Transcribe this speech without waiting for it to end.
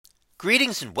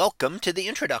Greetings and welcome to the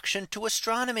introduction to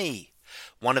astronomy.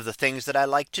 One of the things that I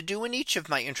like to do in each of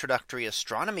my introductory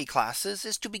astronomy classes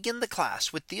is to begin the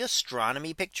class with the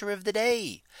astronomy picture of the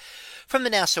day from the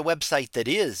NASA website, that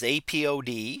is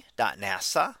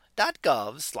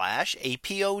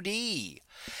apod.nasa.gov/apod.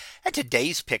 And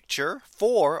today's picture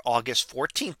for August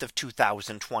 14th of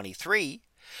 2023.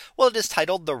 Well, it is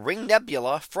titled the Ring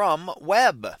Nebula from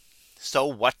Webb. So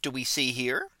what do we see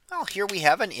here? Well, here we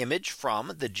have an image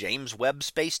from the James Webb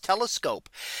Space Telescope,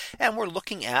 and we're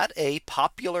looking at a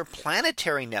popular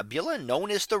planetary nebula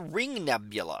known as the Ring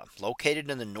Nebula,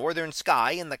 located in the northern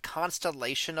sky in the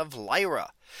constellation of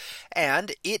Lyra.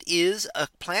 And it is a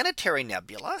planetary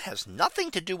nebula, has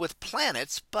nothing to do with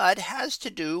planets, but has to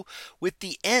do with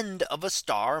the end of a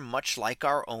star, much like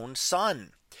our own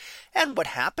sun. And what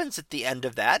happens at the end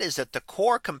of that is that the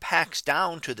core compacts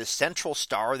down to the central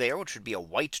star there, which would be a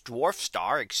white dwarf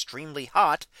star, extremely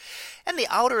hot. And the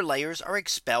outer layers are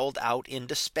expelled out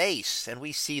into space. And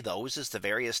we see those as the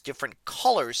various different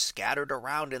colors scattered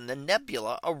around in the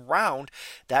nebula around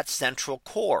that central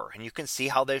core. And you can see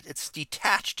how it's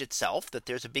detached itself, that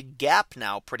there's a big gap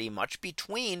now pretty much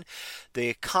between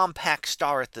the compact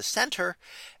star at the center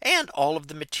and all of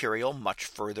the material much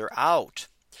further out.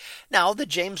 Now, the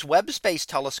James Webb Space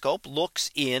Telescope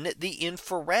looks in the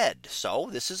infrared. So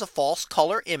this is a false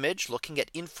color image looking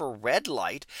at infrared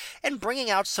light and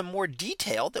bringing out some more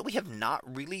detail that we have not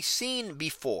really seen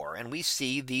before. And we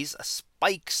see these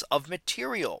spikes of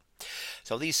material.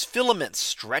 So these filaments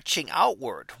stretching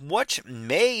outward, which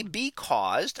may be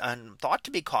caused and thought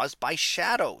to be caused by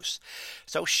shadows.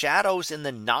 So shadows in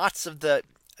the knots of the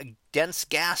dense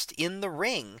gas in the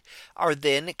ring are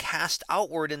then cast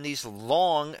outward in these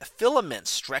long filaments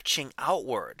stretching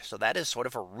outward. So that is sort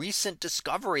of a recent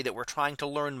discovery that we're trying to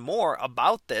learn more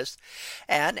about this.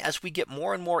 And as we get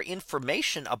more and more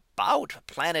information about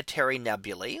planetary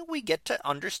nebulae, we get to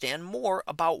understand more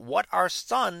about what our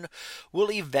sun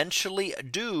will eventually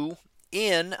do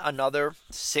in another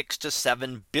 6 to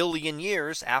 7 billion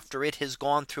years after it has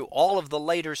gone through all of the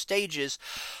later stages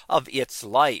of its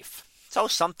life. So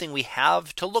something we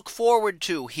have to look forward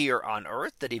to here on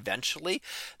Earth, that eventually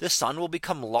the sun will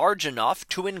become large enough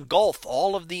to engulf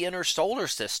all of the inner solar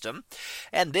system.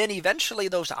 And then eventually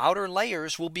those outer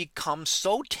layers will become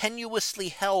so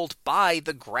tenuously held by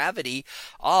the gravity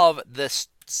of the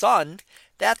sun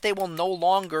that they will no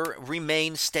longer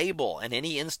remain stable, and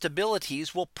any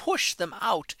instabilities will push them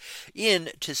out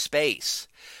into space.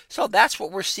 So that's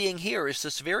what we're seeing here, is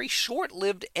this very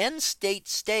short-lived end state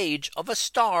stage of a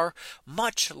star,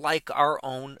 much like our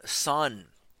own sun.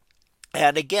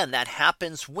 And again, that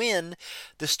happens when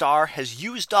the star has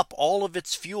used up all of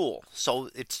its fuel. So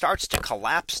it starts to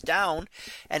collapse down.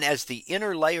 And as the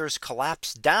inner layers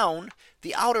collapse down,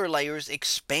 the outer layers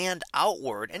expand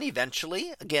outward. And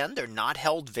eventually, again, they're not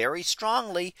held very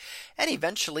strongly, and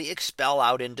eventually expel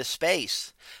out into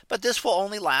space. But this will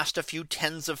only last a few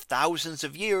tens of thousands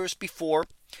of years before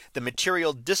the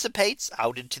material dissipates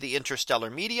out into the interstellar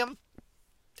medium,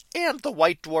 and the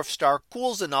white dwarf star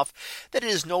cools enough that it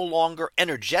is no longer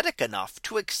energetic enough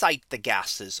to excite the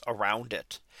gases around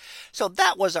it. So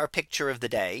that was our picture of the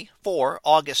day for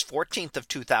August 14th of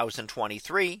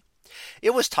 2023.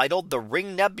 It was titled the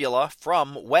Ring Nebula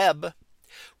from Webb.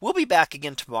 We'll be back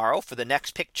again tomorrow for the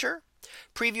next picture,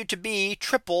 previewed to be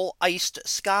triple iced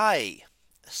sky.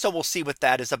 So we'll see what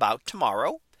that is about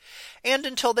tomorrow. And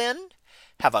until then,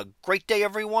 have a great day,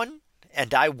 everyone,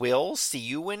 and I will see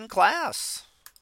you in class.